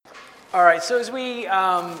All right, so as we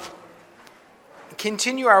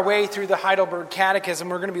continue our way through the Heidelberg Catechism,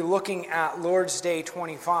 we're going to be looking at Lord's Day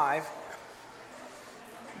 25.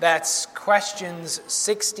 That's questions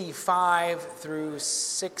 65 through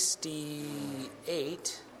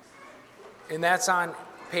 68. And that's on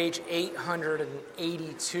page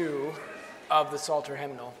 882 of the Psalter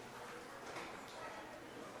Hymnal.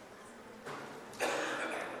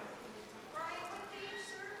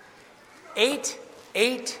 Eight.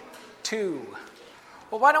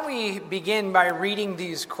 Well, why don't we begin by reading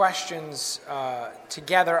these questions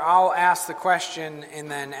together? I'll ask the question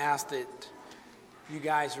and then ask that you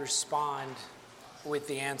guys respond with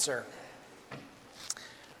the answer.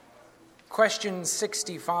 Question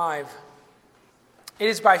 65. It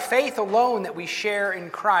is by faith alone that we share in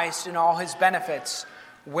Christ and all his benefits.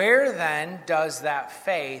 Where then does that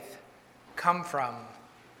faith come from?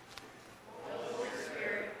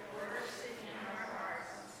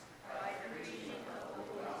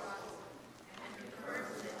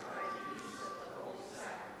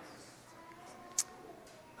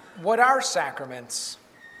 What are sacraments?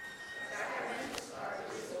 Sacraments are the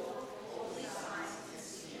result of holy signs and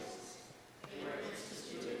seals. They were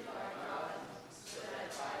instituted by God so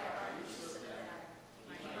that by our use of them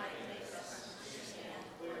he might make us understand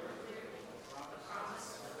more clearly the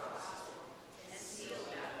promise of the gospel and seal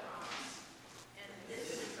that promise. And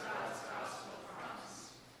this is God's gospel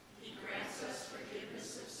promise. He grants us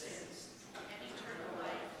forgiveness of sins and eternal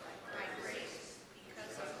life by grace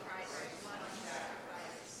because of Christ's one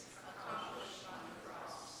sacrifice accomplished on the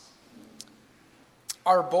cross.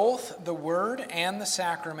 Are both the Word and the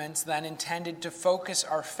sacraments then intended to focus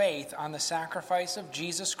our faith on the sacrifice of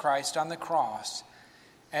Jesus Christ on the cross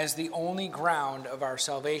as the only ground of our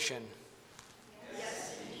salvation?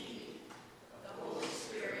 Yes, indeed. The Holy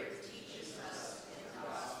Spirit teaches us in the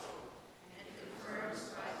gospel and confirms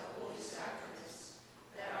by the holy sacraments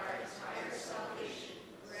that our entire salvation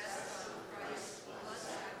rests on Christ's one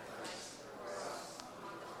sacrifice for us on the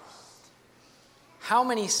cross. How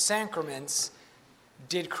many sacraments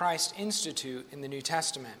did Christ institute in the New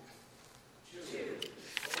Testament?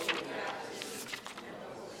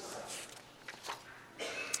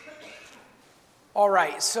 All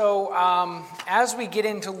right, so as we get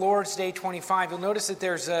into Lord's Day 25, you'll notice that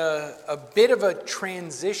there's a bit of a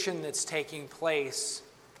transition that's taking place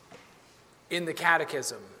in the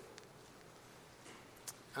Catechism.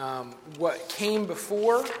 What came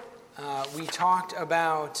before, we talked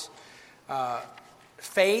about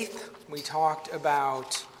faith, we talked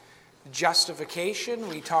about justification,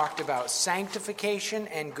 we talked about sanctification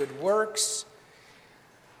and good works.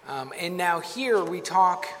 And now here we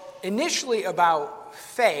talk initially about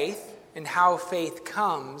faith and how faith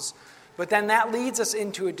comes, but then that leads us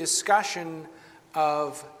into a discussion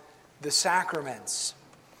of the sacraments.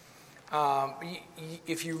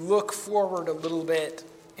 If you look forward a little bit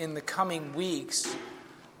in the coming weeks,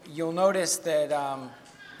 you'll notice that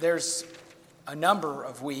there's a number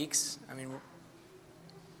of weeks,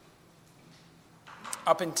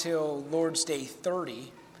 up until Lord's Day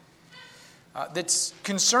 30, that's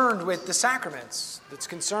concerned with the sacraments, that's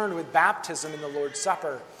concerned with baptism and the Lord's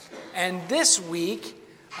Supper. And this week,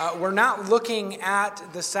 we're not looking at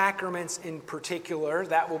the sacraments in particular.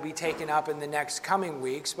 That will be taken up in the next coming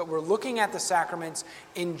weeks, but we're looking at the sacraments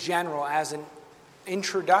in general as an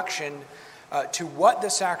introduction to what the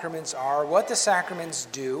sacraments are, what the sacraments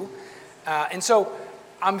do. And so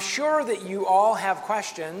I'm sure that you all have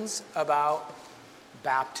questions about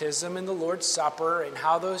baptism and the Lord's Supper and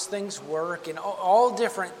how those things work and all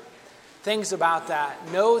different things about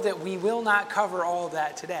that. Know that we will not cover all of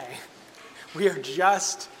that today. We are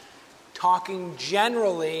just talking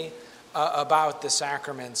generally about the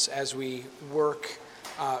sacraments as we work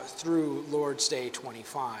through Lord's Day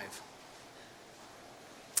 25.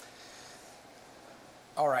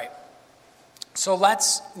 All right. So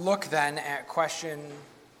let's look then at question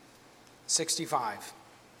 65.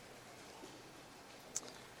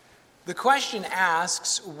 The question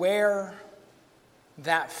asks where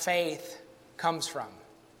that faith comes from,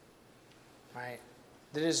 right?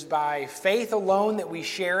 That is by faith alone that we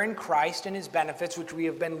share in Christ and his benefits, which we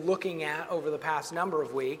have been looking at over the past number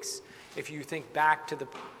of weeks. If you think back to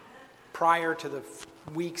prior to the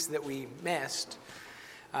weeks that we missed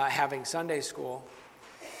having Sunday school.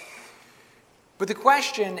 But the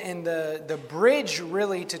question and the bridge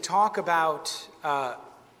really to talk about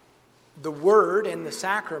the Word and the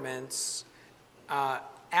sacraments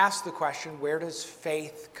asks the question, where does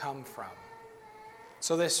faith come from?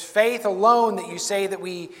 So this faith alone that you say that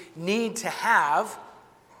we need to have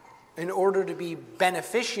in order to be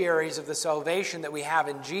beneficiaries of the salvation that we have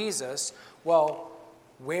in Jesus, well,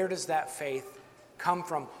 Where does that faith come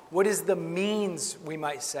from? What is the means, we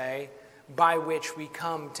might say, by which we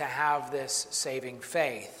come to have this saving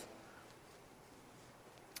faith?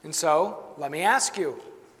 And so, let me ask you,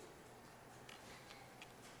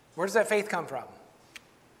 where does that faith come from?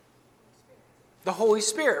 The Holy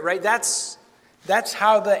Spirit, right? That's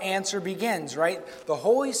how the answer begins, right? The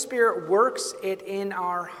Holy Spirit works it in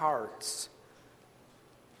our hearts.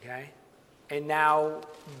 Okay? And now,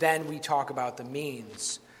 then we talk about the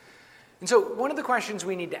means. And so one of the questions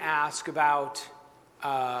we need to ask about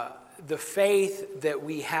the faith that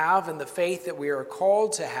we have and the faith that we are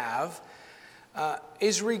called to have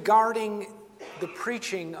is regarding the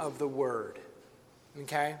preaching of the word.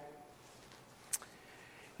 Okay?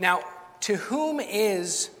 Now, to whom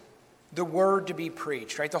is the word to be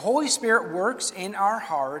preached, right? The Holy Spirit works in our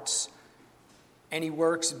hearts, and he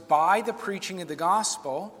works by the preaching of the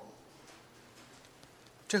gospel.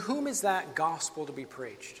 To whom is that gospel to be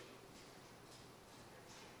preached?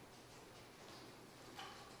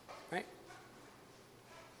 Right?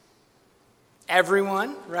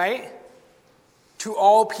 Everyone, right? To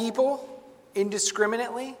all people,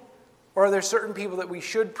 indiscriminately? Or are there certain people that we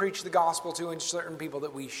should preach the gospel to and certain people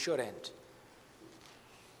that we shouldn't?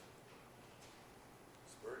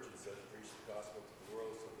 Spurgeon said, preach the gospel to the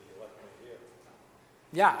world so the elect may hear.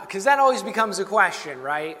 Yeah, because that always becomes a question,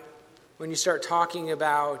 right? When you start talking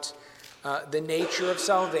about the nature of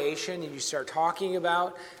salvation, and you start talking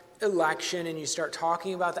about election, and you start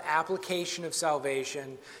talking about the application of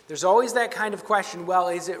salvation, there's always that kind of question, well,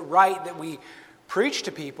 is it right that we preach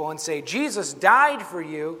to people and say, Jesus died for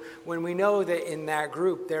you, when we know that in that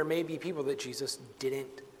group there may be people that Jesus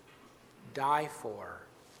didn't die for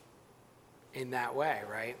in that way,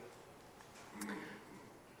 right?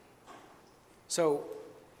 So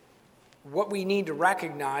what we need to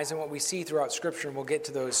recognize and what we see throughout Scripture, and we'll get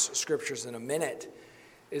to those scriptures in a minute,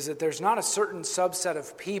 is that there's not a certain subset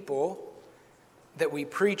of people that we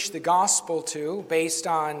preach the gospel to based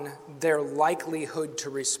on their likelihood to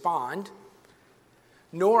respond,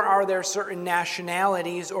 nor are there certain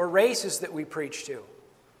nationalities or races that we preach to.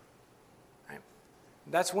 Right?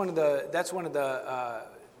 That's one of the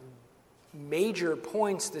major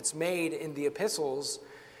points that's made in the epistles,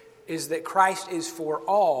 is that Christ is for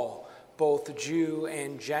all, both Jew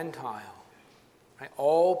and Gentile. Right?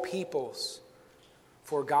 All peoples.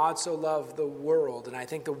 For God so loved the world. And I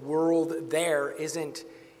think the world there isn't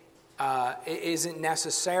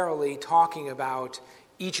necessarily talking about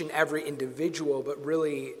each and every individual, but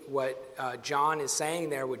really what John is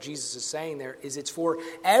saying there, what Jesus is saying there, is it's for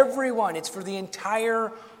everyone. It's for the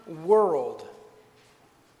entire world.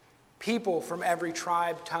 People from every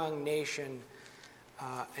tribe, tongue, nation,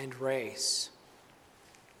 and race.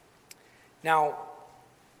 Now,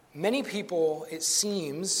 many people, it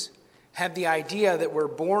seems, have the idea that we're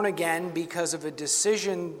born again because of a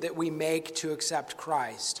decision that we make to accept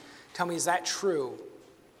Christ. Tell me, is that true?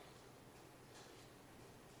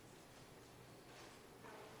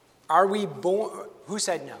 Are we born? Who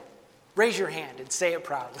said no? Raise your hand and say it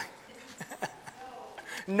proudly.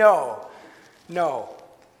 No.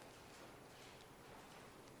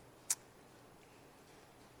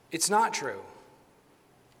 It's not true.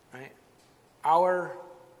 Right? Our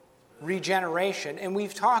regeneration, and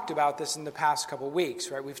we've talked about this in the past couple weeks,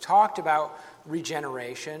 right? We've talked about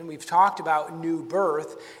regeneration, we've talked about new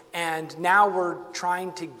birth, and now we're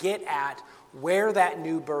trying to get at where that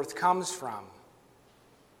new birth comes from.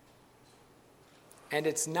 And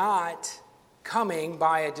it's not coming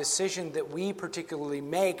by a decision that we particularly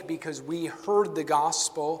make because we heard the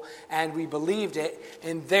gospel and we believed it,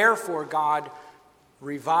 and therefore God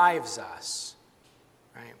revives us.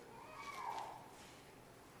 Right?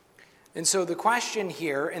 And so the question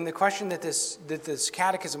here, and the question that this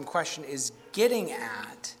catechism question is getting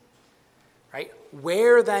at, right?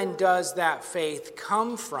 Where then does that faith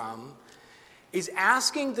come from? Is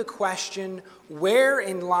asking the question,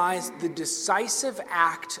 wherein lies the decisive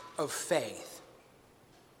act of faith?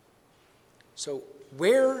 So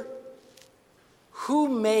who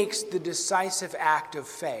makes the decisive act of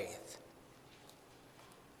faith?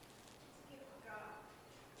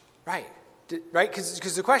 Right,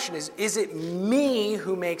 because the question is it me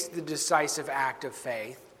who makes the decisive act of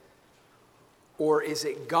faith? Or is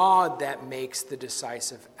it God that makes the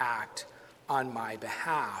decisive act on my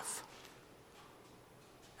behalf?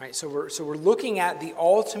 Right, so we're looking at the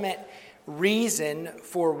ultimate reason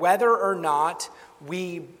for whether or not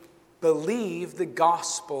we believe the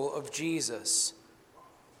gospel of Jesus.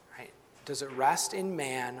 Right? Does it rest in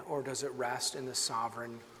man, or does it rest in the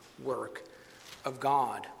sovereign work of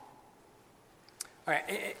God? All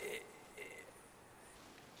right.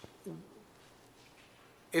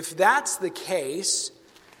 If that's the case,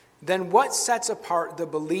 then what sets apart the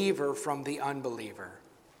believer from the unbeliever?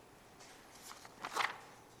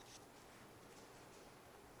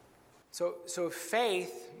 So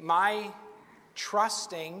faith, my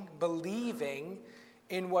trusting, believing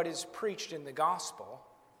in what is preached in the gospel,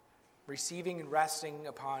 receiving and resting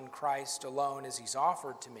upon Christ alone as he's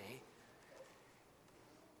offered to me,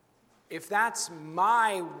 if that's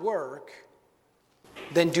my work,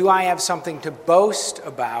 then do I have something to boast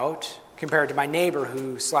about compared to my neighbor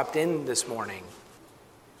who slept in this morning?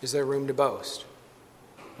 Is there room to boast?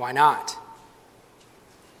 Why not?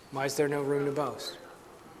 Why is there no room to boast?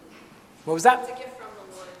 What was that? It's a gift from the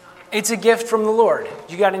Lord. It's a gift from the Lord.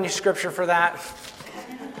 You got any scripture for that?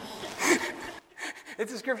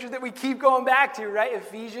 It's a scripture that we keep going back to, right?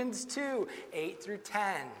 Ephesians 2, 8 through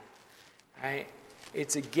 10. Right?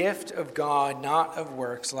 It's a gift of God, not of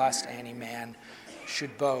works, lest any man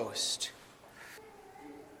should boast.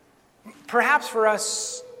 Perhaps for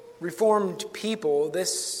us Reformed people,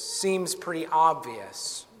 this seems pretty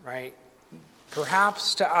obvious, right?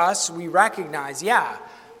 Perhaps to us, we recognize, yeah,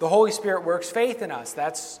 the Holy Spirit works faith in us.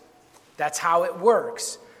 That's how it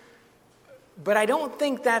works. But I don't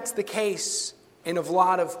think that's the case in a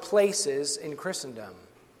lot of places in Christendom.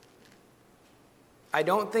 I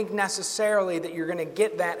don't think necessarily that you're going to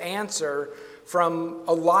get that answer from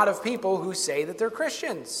a lot of people who say that they're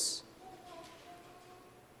Christians.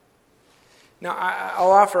 Now,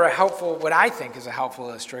 I'll offer what I think is a helpful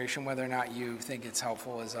illustration. Whether or not you think it's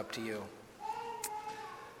helpful is up to you.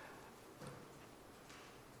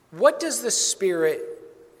 What does the Spirit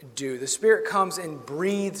do? The Spirit comes and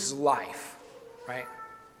breathes life, right?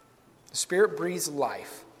 The Spirit breathes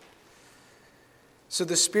life. So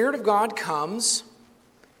the Spirit of God comes,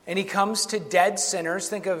 and he comes to dead sinners.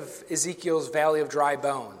 Think of Ezekiel's valley of dry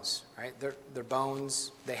bones, right? They're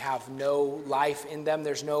bones. They have no life in them.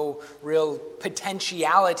 There's no real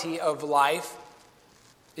potentiality of life.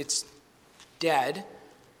 It's dead.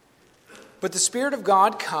 But the Spirit of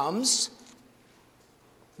God comes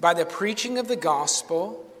by the preaching of the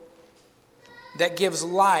gospel that gives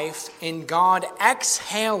life in God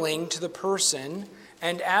exhaling to the person,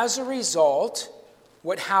 and as a result,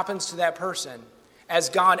 what happens to that person? As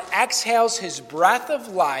God exhales his breath of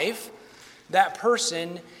life, that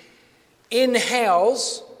person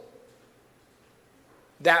inhales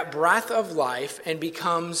that breath of life and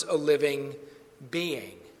becomes a living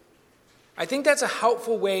being. I think that's a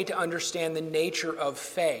helpful way to understand the nature of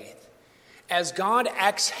faith. As God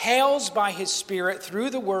exhales by his Spirit through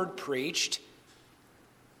the word preached,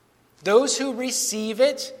 those who receive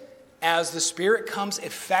it, as the Spirit comes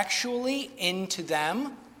effectually into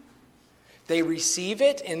them, they receive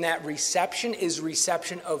it, and that reception is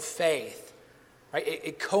reception of faith. Right?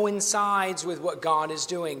 It coincides with what God is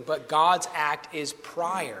doing, but God's act is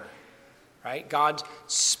prior. Right? God's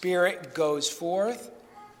Spirit goes forth.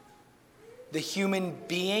 The human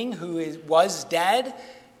being who was dead,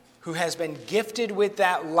 who has been gifted with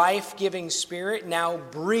that life-giving Spirit, now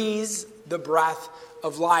breathes the breath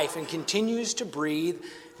of life and continues to breathe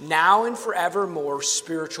now and forevermore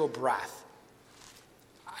spiritual breath.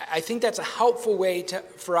 I think that's a helpful way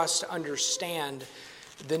for us to understand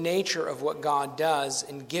the nature of what God does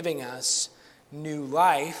in giving us new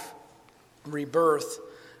life, rebirth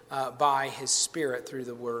by his Spirit through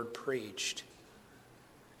the word preached.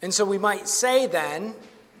 And so we might say then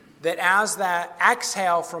that as that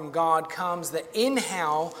exhale from God comes, the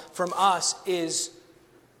inhale from us is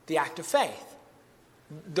the act of faith,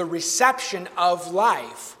 the reception of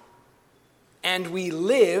life. And we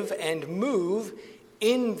live and move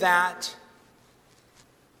in that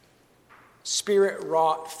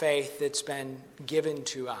Spirit-wrought faith that's been given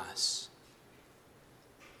to us.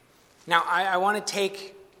 Now, I want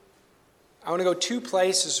to go two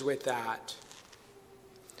places with that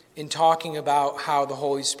in talking about how the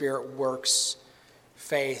Holy Spirit works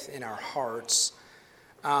faith in our hearts.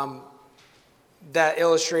 That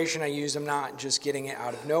illustration I use, I'm not just getting it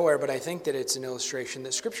out of nowhere, but I think that it's an illustration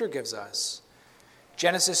that Scripture gives us.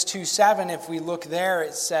 Genesis 2:7, if we look there,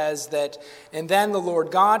 it says that, "And then the Lord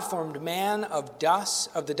God formed man of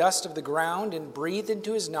the dust of the ground, and breathed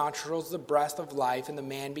into his nostrils the breath of life, and the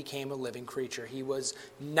man became a living creature." He was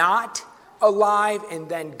not alive, and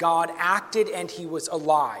then God acted, and he was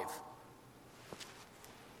alive.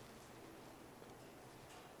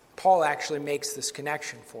 Paul actually makes this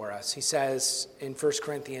connection for us. He says in 1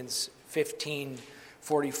 Corinthians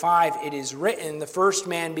 15:45, "It is written, the first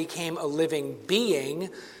man became a living being.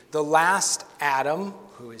 The last Adam,"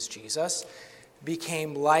 who is Jesus,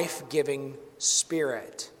 "became life-giving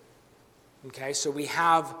spirit." Okay, so we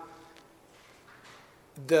have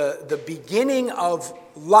the beginning of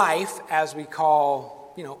life, as we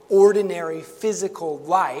call, ordinary physical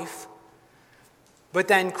life. But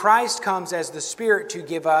then Christ comes as the Spirit to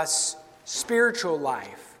give us spiritual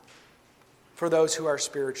life for those who are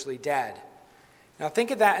spiritually dead. Now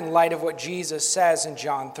think of that in light of what Jesus says in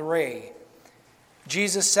John 3.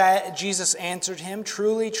 Jesus answered him,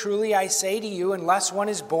 "Truly, truly, I say to you, unless one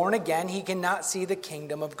is born again, he cannot see the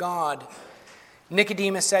kingdom of God."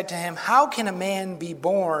 Nicodemus said to him, "How can a man be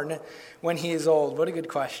born when he is old?" What a good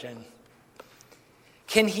question.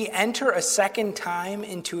 "Can he enter a second time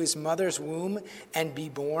into his mother's womb and be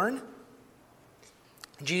born?"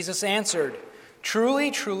 Jesus answered,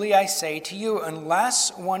 "Truly, truly, I say to you,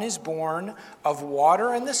 unless one is born of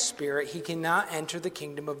water and the Spirit, he cannot enter the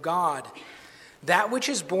kingdom of God. That which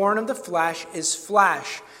is born of the flesh is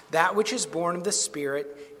flesh. That which is born of the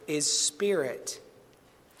Spirit is spirit.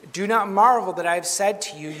 Do not marvel that I have said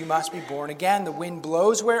to you, you must be born again. The wind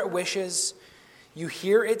blows where it wishes. You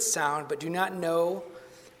hear its sound, but do not know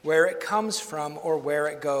where it comes from or where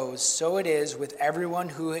it goes. So it is with everyone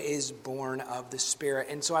who is born of the Spirit."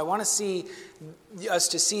 And so I want us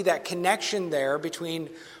to see that connection there between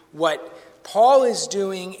what Paul is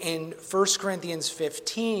doing in 1 Corinthians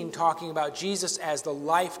 15, talking about Jesus as the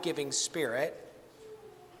life-giving Spirit,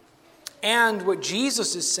 and what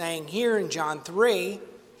Jesus is saying here in John 3,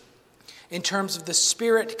 in terms of the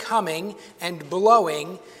Spirit coming and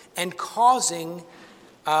blowing and causing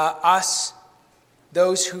us,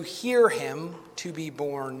 those who hear him, to be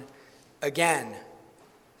born again.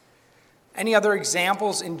 Any other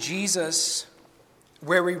examples in Jesus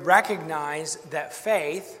where we recognize that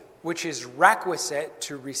faith, which is requisite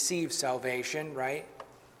to receive salvation, right?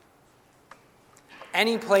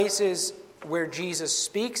 Any places where Jesus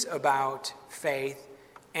speaks about faith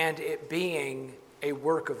and it being a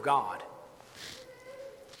work of God?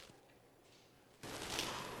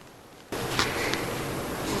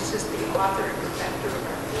 Jesus, the author and perfecter of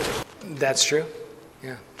our faith. That's true.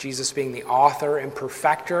 Yeah. Jesus being the author and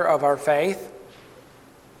perfecter of our faith.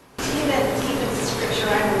 Even Scripture,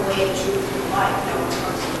 I'm the way, truth, and life. No one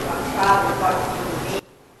comes to God, Father, but through me.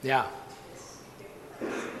 Yeah.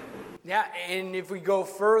 Yeah, and if we go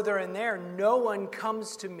further in there, no one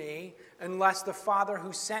comes to me unless the Father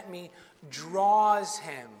who sent me draws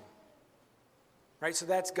him. Right? So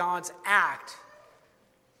that's God's act,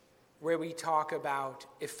 where we talk about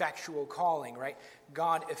effectual calling, right?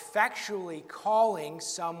 God effectually calling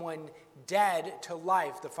someone dead to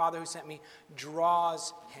life. The Father who sent me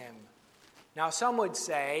draws him. Now, some would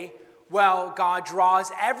say, well, God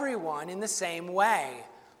draws everyone in the same way.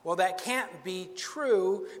 Well, that can't be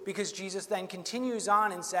true, because Jesus then continues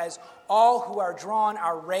on and says, all who are drawn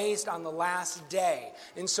are raised on the last day.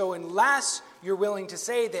 And so unless you're willing to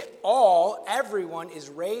say that everyone is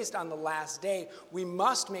raised on the last day, we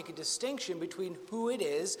must make a distinction between who it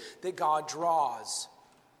is that God draws.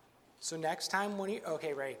 So next time when you...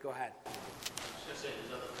 Okay, Ray, go ahead. I was going to say,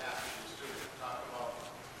 there's other passages too that talk about,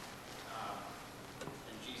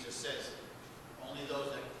 and Jesus says, only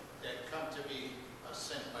those that come to me are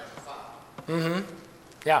sent by the Father. Mm-hmm.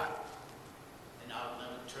 Yeah. And I will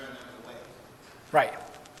never turn them away. Right.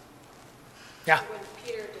 Yeah. When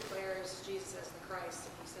Peter declares Jesus as the Christ,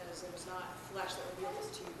 and he says, "It was not flesh that revealed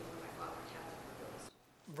this to you, but when my Father in heaven revealed this to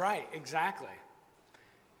you." Right, exactly.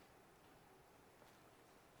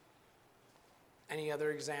 Any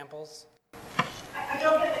other examples? I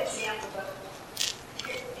don't have an example, but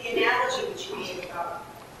the analogy that you gave about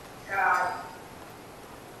God,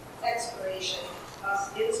 expiration,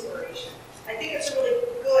 us inspiration, I think it's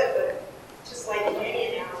really good, but just like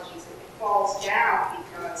many analogies, it falls down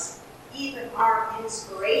because even our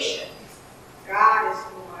inspiration, God is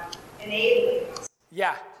the one enabling us.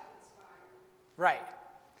 Yeah. Right.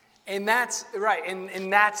 And that's right.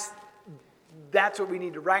 And that's what we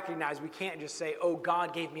need to recognize. We can't just say, oh,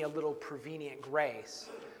 God gave me a little prevenient grace.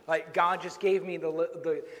 Like, God just gave me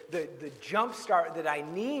the jump start that I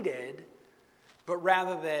needed, but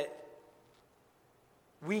rather that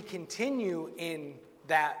we continue in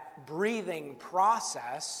that breathing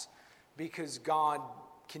process because God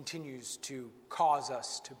continues to cause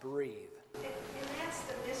us to breathe. And that's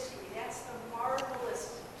the mystery. That's the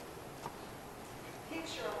marvelous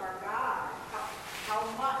picture of our God, how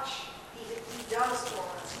much He does for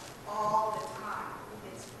us all the time.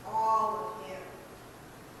 It's all of Him.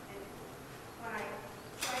 And when I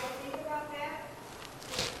try to think about that,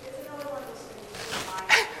 there's another one of those things in my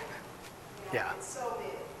mind. Yeah. It's so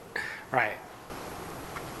big. Right.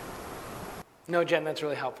 No, Jen, that's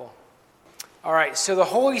really helpful. All right, so the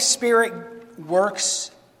Holy Spirit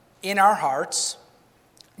works in our hearts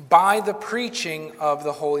by the preaching of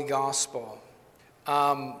the Holy Gospel.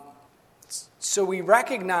 So we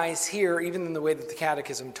recognize here, even in the way that the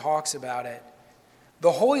Catechism talks about it,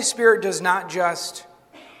 the Holy Spirit does not just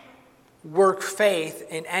work faith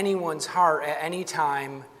in anyone's heart at any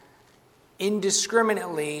time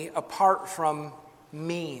indiscriminately apart from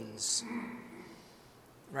means,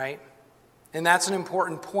 right? And that's an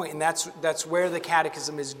important point, and that's where the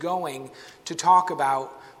Catechism is going to talk about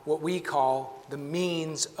what we call the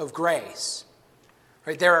means of grace.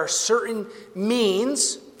 Right? There are certain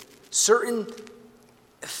means, certain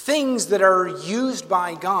things that are used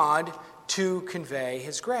by God to convey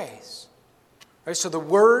his grace. Right? So the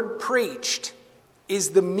word preached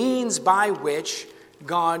is the means by which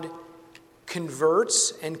God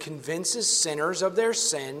converts and convinces sinners of their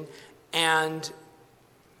sin and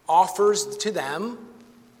offers to them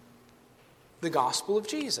the gospel of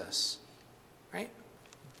Jesus. Right?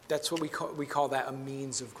 That's what we call that a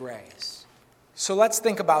means of grace. So let's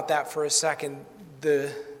think about that for a second.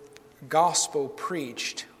 The gospel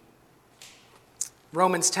preached.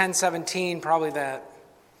 Romans 10:17, probably that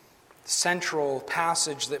central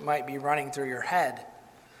passage that might be running through your head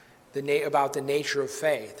about the nature of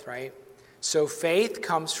faith, right? So faith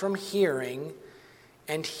comes from hearing,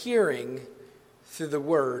 and hearing through the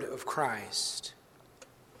word of Christ.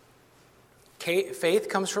 Faith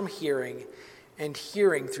comes from hearing, and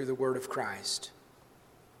hearing through the word of Christ.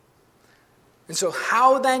 And so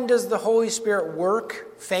how then does the Holy Spirit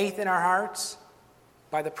work faith in our hearts?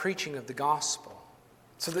 By the preaching of the gospel.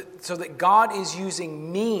 So that God is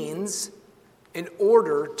using means in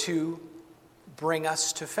order to bring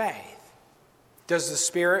us to faith. Does the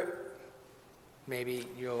Spirit, maybe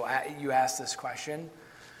you ask this question,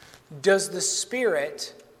 does the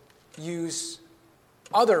Spirit use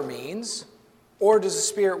other means, or does the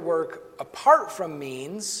Spirit work apart from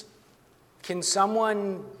means? Can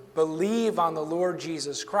someone believe on the Lord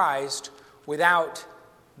Jesus Christ without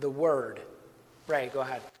the Word? Ray, go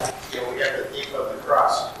ahead. Yeah, we have the thief of the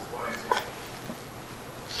cross.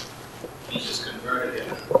 Jesus converted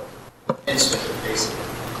him instantly, basically.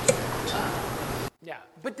 Yeah,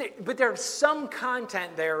 but there's some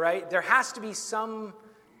content there, right? There has to be some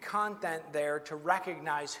content there to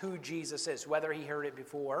recognize who Jesus is, whether he heard it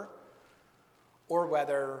before or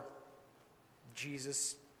whether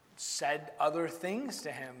Jesus said other things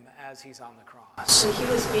to him as he's on the cross. So he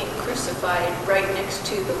was being crucified right next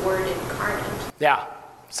to the Word incarnate. Yeah,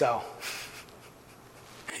 so.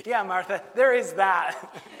 Yeah, Martha, there is that.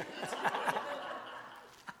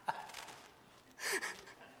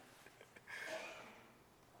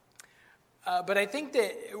 But I think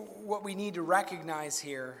that what we need to recognize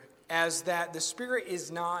here is that the Spirit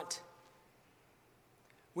is not,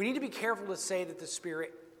 we need to be careful to say that the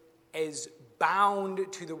Spirit is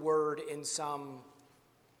bound to the Word in some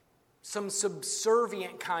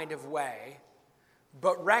subservient kind of way,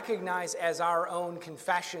 but recognize, as our own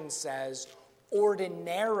confession says,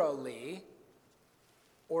 ordinarily,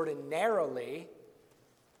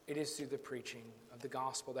 it is through the preaching of the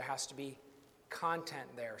gospel. There has to be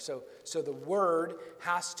content there. So the Word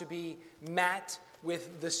has to be met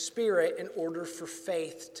with the Spirit in order for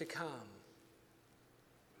faith to come.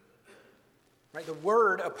 Right? The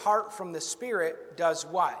Word, apart from the Spirit, does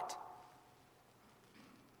what?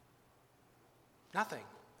 Nothing.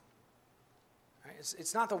 Right?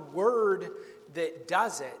 It's not the Word that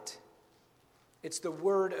does it. It's the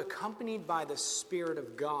Word accompanied by the Spirit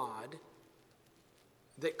of God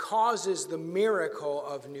that causes the miracle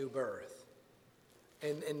of new birth.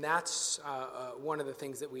 And that's one of the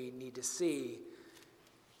things that we need to see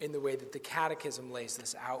in the way that the Catechism lays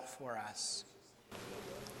this out for us.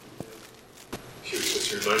 She was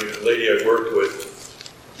just reminding me, a lady I worked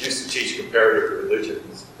with used to teach comparative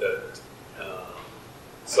religions at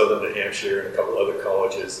Southern New Hampshire and a couple other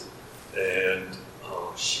colleges, and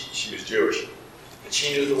she was Jewish, and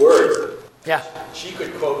she knew the Word. Yeah. She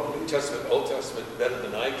could quote New Testament, Old Testament better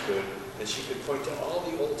than I could, and she could point to all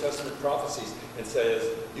the Old Testament prophecies and says,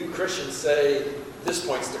 you Christians say this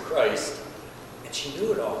points to Christ, and she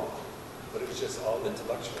knew it all, but it was just all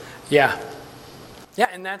intellectual. Yeah. Yeah,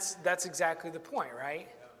 and that's exactly the point, right?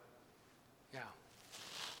 Yeah.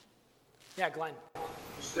 Yeah, Glenn.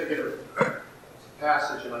 Just thinking of a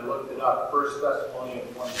passage, and I looked it up, 1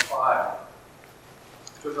 Thessalonians 1:5.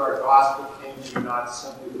 Because our gospel came to you not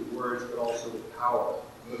simply with words, but also with power,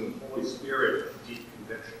 with the Holy Spirit and deep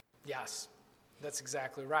conviction. Yes, that's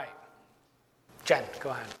exactly right. Jen,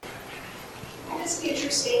 go ahead. This be a true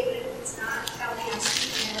statement. It's not telling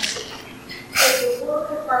us that the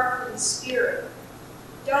work apart from the Spirit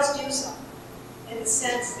does do something in the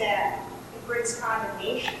sense that it brings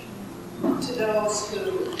condemnation to those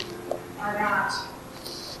who are not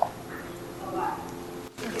alive.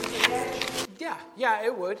 Yeah,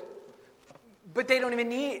 it would. But they don't even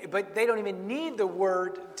need the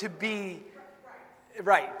word to be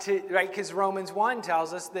right, because Romans 1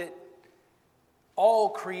 tells us that all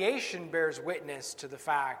creation bears witness to the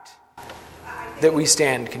fact that we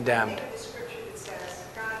stand condemned. I think of the scripture that says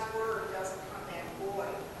God's word doesn't come back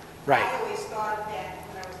void. Right. I always thought of that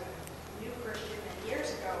when I was a new Christian many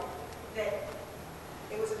years ago, that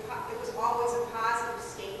it was always a positive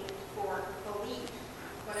statement for belief,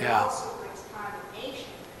 but it also brings condemnation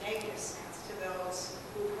in a negative sense to those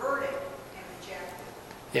who heard it and rejected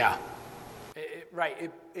it. Yeah.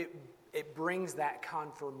 It brings that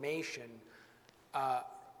confirmation,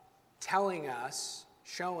 telling us,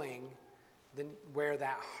 showing where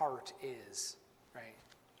that heart is, right?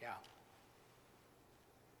 Yeah.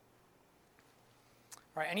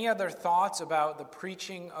 All right, any other thoughts about the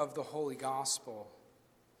preaching of the Holy Gospel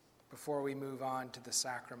before we move on to the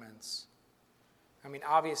sacraments? I mean,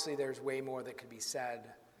 obviously there's way more that could be said.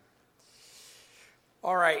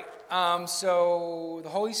 All right, so the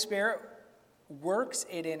Holy Spirit works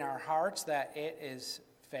it in our hearts that it is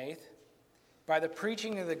faith by the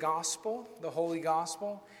preaching of the gospel, the Holy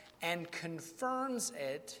Gospel, and confirms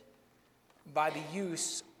it by the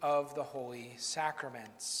use of the holy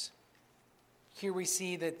sacraments. Here we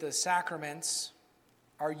see that the sacraments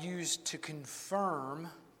are used to confirm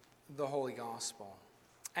the Holy Gospel.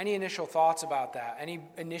 Any initial thoughts about that? Any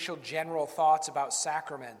initial general thoughts about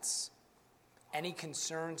sacraments? Any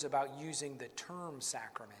concerns about using the term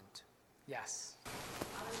sacrament? Yes.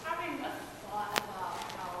 I was having a thought about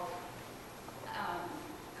how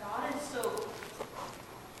God is so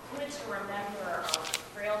good to remember our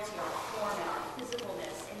frailty, our form, and our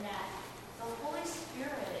physicalness, in that the Holy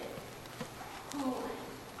Spirit, who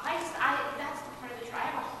that's the part of the church, I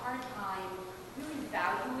have a hard time really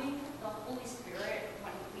valuing the Holy Spirit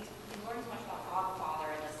when we learn so much about God the Father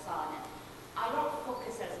and the Son. And I don't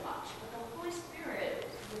focus as much, but the Holy Spirit,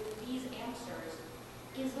 with these answers,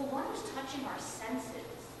 is the one who's touching our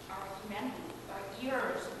senses, our humanity, our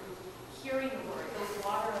ears, hearing the word, the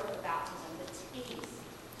water of the baptism, the taste,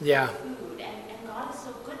 the food. And God is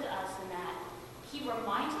so good to us in that he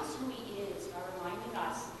reminds us who he is by reminding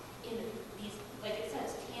us in these, like it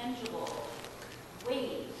says, tangible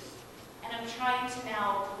ways. And I'm trying to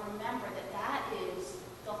now remember that is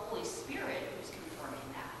the Holy Spirit who's confirming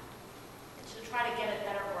that. And to try to get a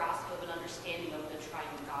better grasp of an understanding of the triune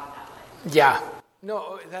God that way. Yeah.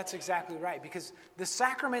 No, that's exactly right, because the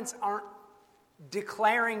sacraments aren't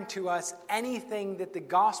declaring to us anything that the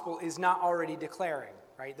gospel is not already declaring,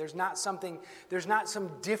 right? There's not some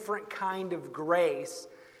different kind of grace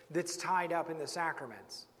that's tied up in the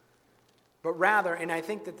sacraments. But rather, and I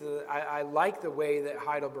think that I like the way that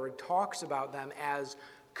Heidelberg talks about them as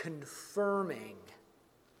confirming,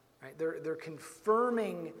 right? They're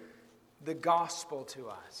confirming the gospel to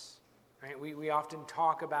us. Right? We often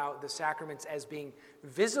talk about the sacraments as being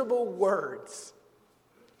visible words.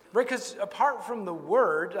 Right? Because apart from the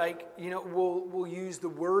word, we'll use the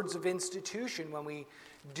words of institution when we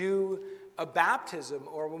do a baptism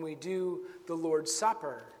or when we do the Lord's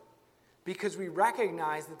Supper. Because we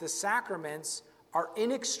recognize that the sacraments are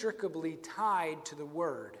inextricably tied to the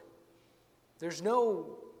word. There's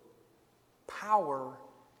no power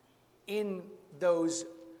in those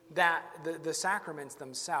the sacraments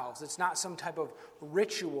themselves. It's not some type of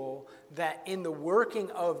ritual that in the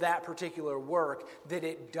working of that particular work that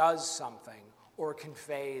it does something or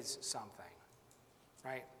conveys something,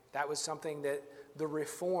 right? That was something that the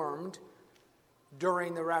Reformed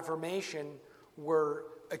during the Reformation were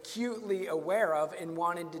acutely aware of and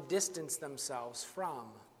wanted to distance themselves from.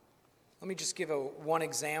 Let me just give one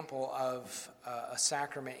example of a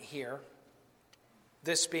sacrament here.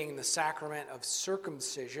 This being the sacrament of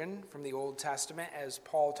circumcision from the Old Testament, as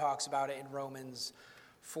Paul talks about it in Romans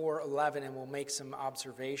 4:11, and we'll make some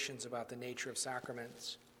observations about the nature of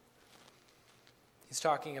sacraments. He's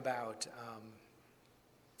talking about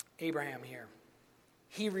Abraham here.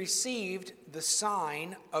 He received the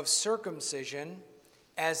sign of circumcision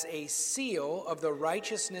as a seal of the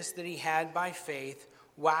righteousness that he had by faith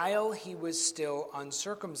while he was still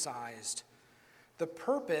uncircumcised. The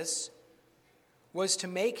purpose was to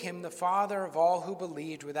make him the father of all who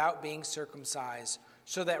believed without being circumcised,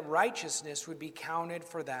 so that righteousness would be counted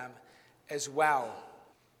for them as well.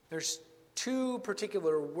 There's two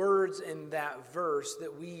particular words in that verse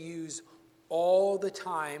that we use all the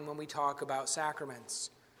time when we talk about sacraments.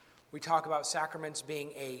 We talk about sacraments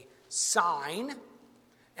being a sign,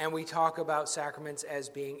 and we talk about sacraments as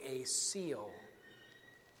being a seal.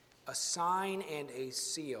 A sign and a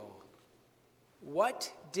seal.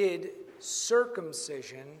 What did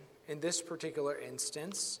circumcision, in this particular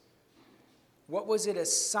instance, what was it a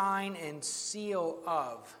sign and seal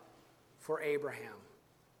of for Abraham?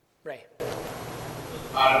 Ray.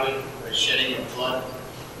 Part of it, the shedding of blood.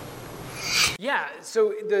 Yeah,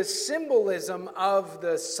 so the symbolism of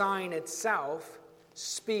the sign itself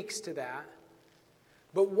speaks to that.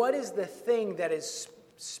 But what is the thing that is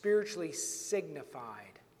spiritually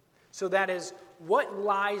signified? So that is, what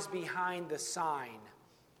lies behind the sign?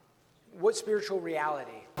 What spiritual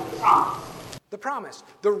reality? The promise.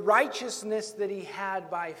 The righteousness that he had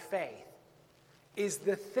by faith is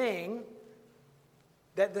the thing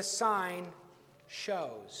that the sign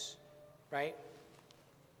shows, right?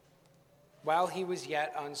 While he was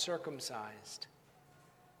yet uncircumcised.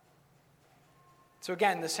 So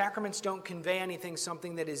again, the sacraments don't convey anything,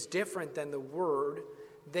 something that is different than the word.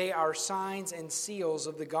 They are signs and seals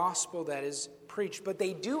of the gospel that is preached. But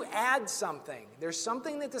they do add something. There's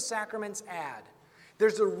something that the sacraments add.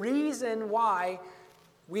 There's a reason why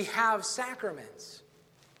we have sacraments.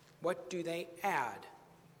 What do they add?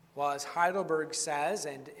 Well, as Heidelberg says,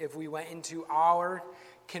 and if we went into our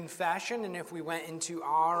confession and if we went into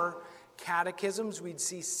our catechisms, we'd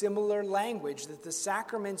see similar language, that the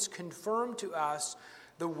sacraments confirm to us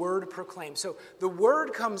the word proclaimed. So the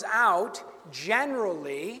word comes out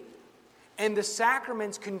generally, and the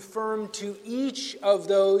sacraments confirm to each of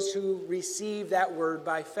those who receive that word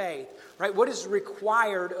by faith. Right? What is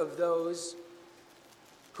required of those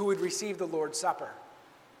who would receive the Lord's Supper?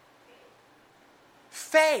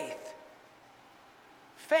 Faith.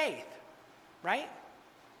 Faith. Right?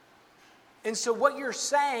 And so what you're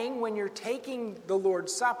saying when you're taking the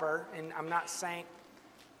Lord's Supper, and I'm not saying,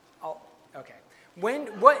 okay.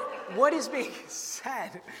 What is being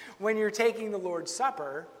said when you're taking the Lord's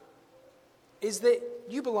Supper is that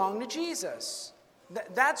you belong to Jesus.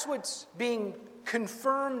 That's what's being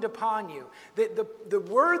confirmed upon you. The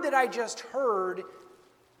word that I just heard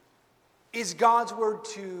is God's word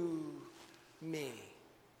to me.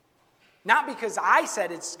 Not because I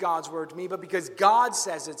said it's God's word to me, but because God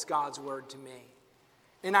says it's God's word to me.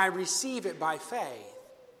 And I receive it by faith.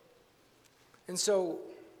 And so,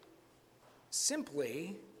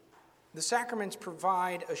 simply, the sacraments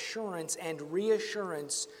provide assurance and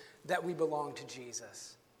reassurance that we belong to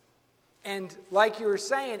Jesus. And like you were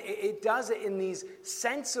saying, it does it in these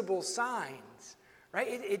sensible signs, right?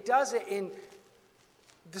 It does it in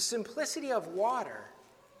the simplicity of water.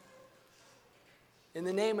 In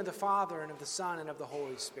the name of the Father and of the Son and of the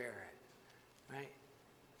Holy Spirit, right?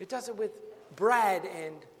 It does it with bread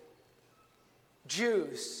and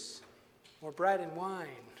juice, or bread and wine,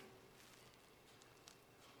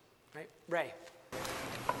 right? Ray.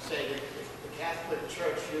 Say that the Catholic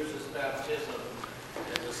Church uses baptism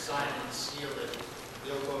as a sign and seal that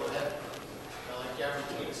you'll go to heaven. Like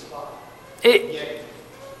guaranteed a spot. Yet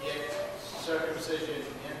circumcision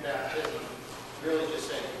and baptism really just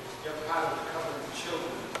say you're part of the covenant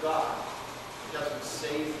children of God. It doesn't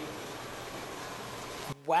save you.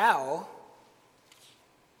 Well,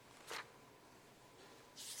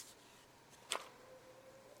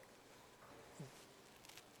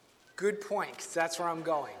 good point, 'cause that's where I'm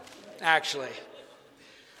going, actually.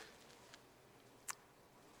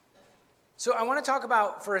 So I want to talk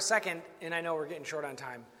about, for a second, and I know we're getting short on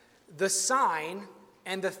time, the sign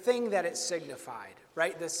and the thing that it signified,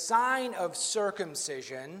 right? The sign of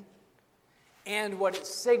circumcision and what it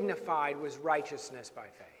signified was righteousness by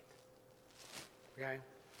faith. Okay?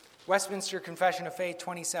 Westminster Confession of Faith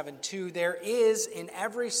 27:2, there is in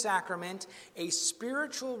every sacrament a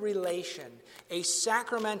spiritual relation, a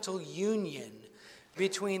sacramental union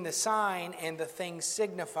between the sign and the thing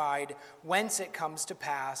signified, whence it comes to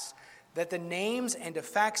pass that the names and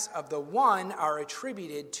effects of the one are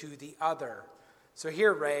attributed to the other. So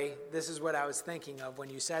here, Ray, this is what I was thinking of when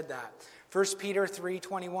you said that. 1 Peter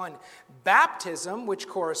 3:21, baptism, which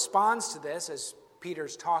corresponds to this, as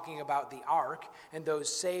Peter's talking about the ark and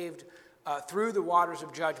those saved through the waters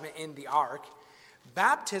of judgment in the ark,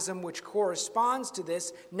 baptism, which corresponds to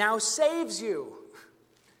this, now saves you.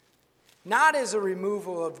 Not as a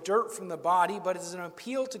removal of dirt from the body, but as an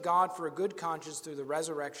appeal to God for a good conscience through the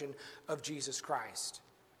resurrection of Jesus Christ.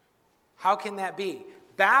 How can that be?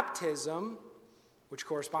 Baptism, which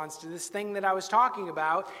corresponds to this thing that I was talking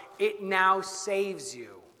about, it now saves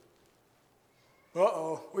you.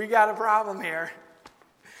 Uh-oh, we got a problem here.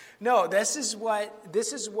 No, this is what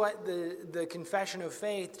the Confession of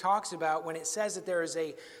Faith talks about when it says that there is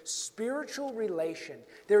a spiritual relation.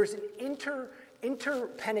 There is an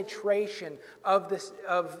interpenetration of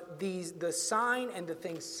the sign and the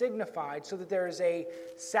thing signified, so that there is a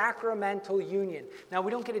sacramental union. Now,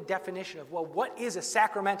 we don't get a definition of, well, what is a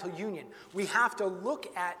sacramental union? We have to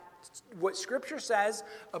look at what Scripture says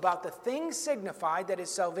about the things signified, that is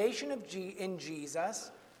salvation in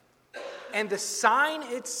Jesus, and the sign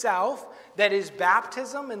itself, that is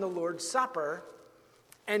baptism and the Lord's Supper,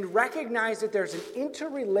 and recognize that there's an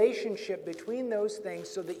interrelationship between those things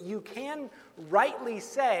so that you can rightly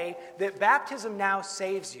say that baptism now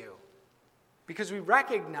saves you. Because we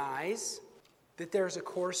recognize that there's a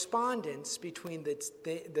correspondence between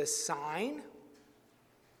the sign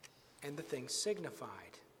and the things signified.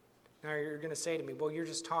 Now you're going to say to me, well, you're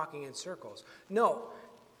just talking in circles. No,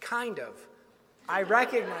 kind of. I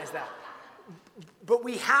recognize that. But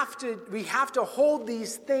we have to hold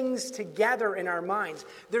these things together in our minds.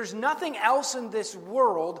 There's nothing else in this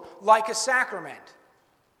world like a sacrament.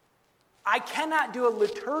 I cannot do a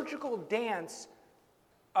liturgical dance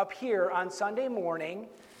up here on Sunday morning,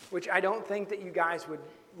 which I don't think that you guys would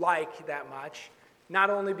like that much. Not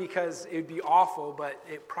only because it would be awful, but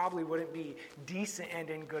it probably wouldn't be decent and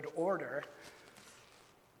in good order.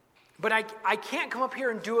 But I can't come up here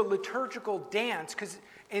and do a liturgical dance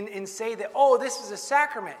and say that, oh, this is a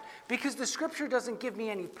sacrament, because the Scripture doesn't give me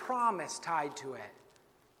any promise tied to it,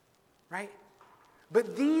 right?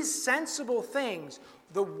 But these sensible things,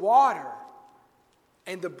 the water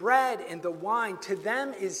and the bread and the wine, to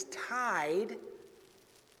them is tied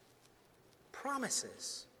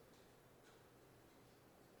promises.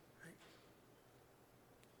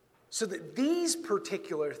 So that these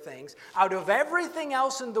particular things, out of everything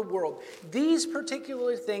else in the world, these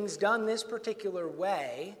particular things done this particular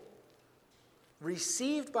way,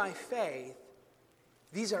 received by faith,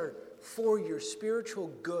 these are for your spiritual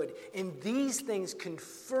good. And these things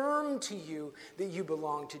confirm to you that you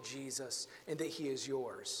belong to Jesus and that He is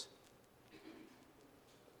yours.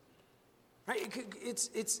 Right? It's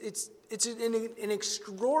an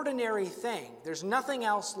extraordinary thing. There's nothing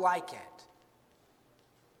else like it.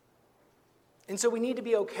 And so we need to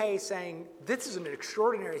be okay saying, this is an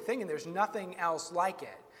extraordinary thing and there's nothing else like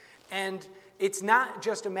it. And it's not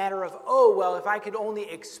just a matter of, oh, well, if I could only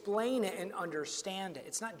explain it and understand it.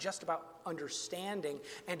 It's not just about understanding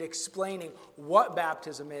and explaining what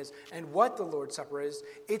baptism is and what the Lord's Supper is.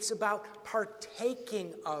 It's about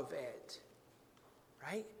partaking of it,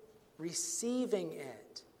 right? Receiving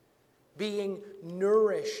it, being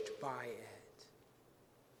nourished by it,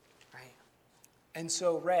 right? And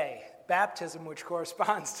so, Ray, baptism, which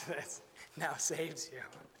corresponds to this, now saves you.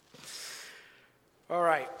 All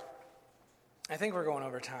right. I think we're going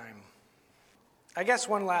over time. I guess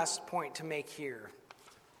one last point to make here,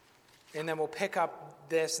 and then we'll pick up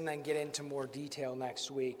this and then get into more detail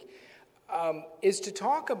next week, is to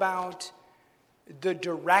talk about the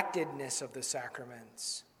directedness of the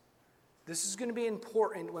sacraments. This is going to be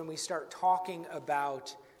important when we start talking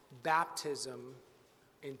about baptism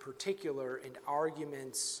in particular and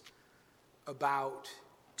arguments about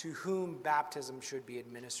to whom baptism should be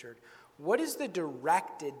administered. What is the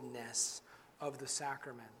directedness of the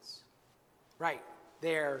sacraments? Right,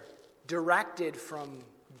 they're directed from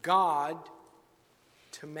God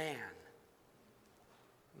to man.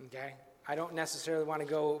 Okay? I don't necessarily want to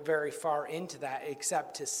go very far into that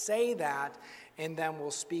except to say that, and then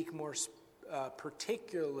we'll speak more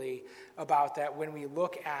particularly about that when we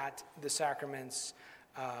look at the sacraments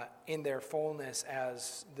in their fullness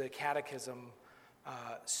as the Catechism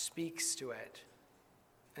speaks to it.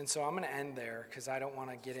 And so I'm going to end there because I don't want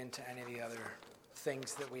to get into any of the other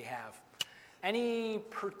things that we have. Any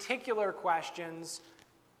particular questions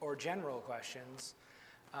or general questions?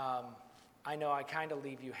 I know I kind of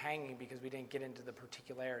leave you hanging because we didn't get into the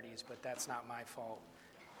particularities, but that's not my fault.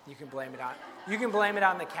 You can blame it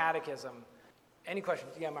on the Catechism. Any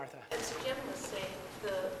questions? Yeah, Martha. As Jim was saying,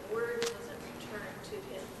 the word doesn't return to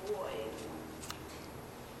him void,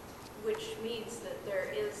 which means that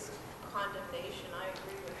there is condemnation. I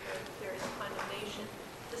agree with her that there is condemnation.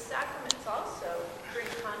 The sacraments also bring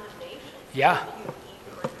condemnation. Yeah. If you eat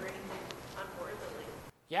or drink unworthily.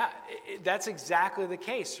 Yeah, that's exactly the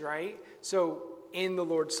case, right? So in the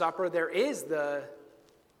Lord's Supper, there is the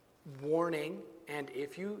warning, and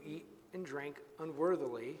if you eat and drink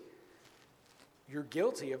unworthily, you're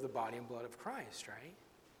guilty of the body and blood of Christ, right?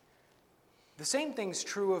 The same thing's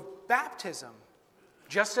true of baptism,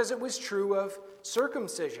 just as it was true of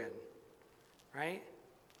circumcision, right?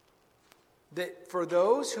 That for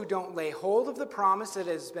those who don't lay hold of the promise that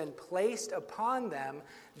has been placed upon them,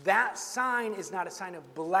 that sign is not a sign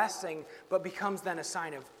of blessing, but becomes then a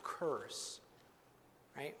sign of curse,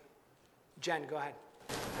 right? Jen, go ahead.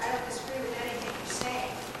 I don't disagree with anything you're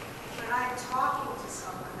saying. When I'm talking to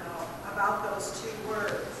someone, though, about those two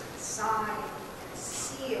words, sign and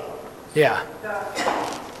seal, Yeah.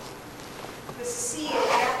 the seal,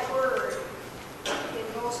 that word,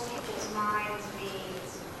 in most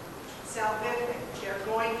salvific. They're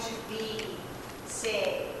going to be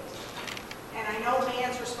saved. And I know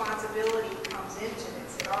man's responsibility comes into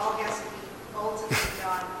this. It all has to be ultimately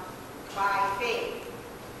done by faith.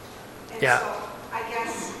 And so I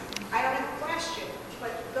guess I don't have a question,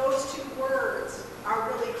 but those two words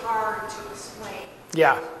are really hard to explain.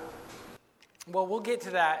 Yeah. Well, we'll get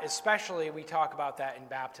to that, especially we talk about that in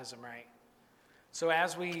baptism, right? So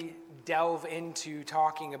as we delve into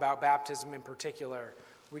talking about baptism in particular,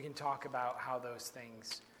 we can talk about how those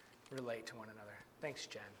things relate to one another. Thanks,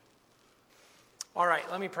 Jen. All right,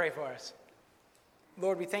 let me pray for us.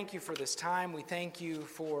 Lord, we thank you for this time. We thank you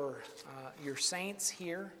for your saints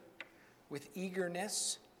here with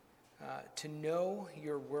eagerness to know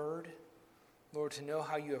your word. Lord, to know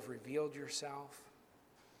how you have revealed yourself.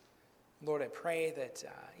 Lord, I pray that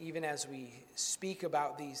even as we speak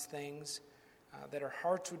about these things, that our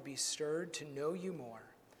hearts would be stirred to know you more.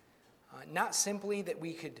 Not simply that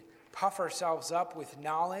we could puff ourselves up with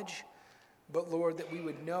knowledge, but Lord, that we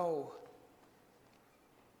would know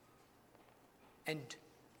and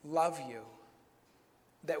love you,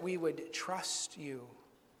 that we would trust you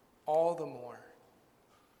all the more,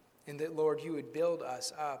 and that, Lord, you would build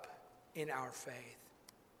us up in our faith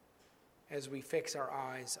as we fix our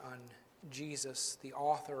eyes on Jesus, the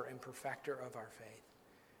author and perfecter of our faith.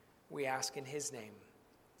 We ask in his name,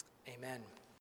 amen.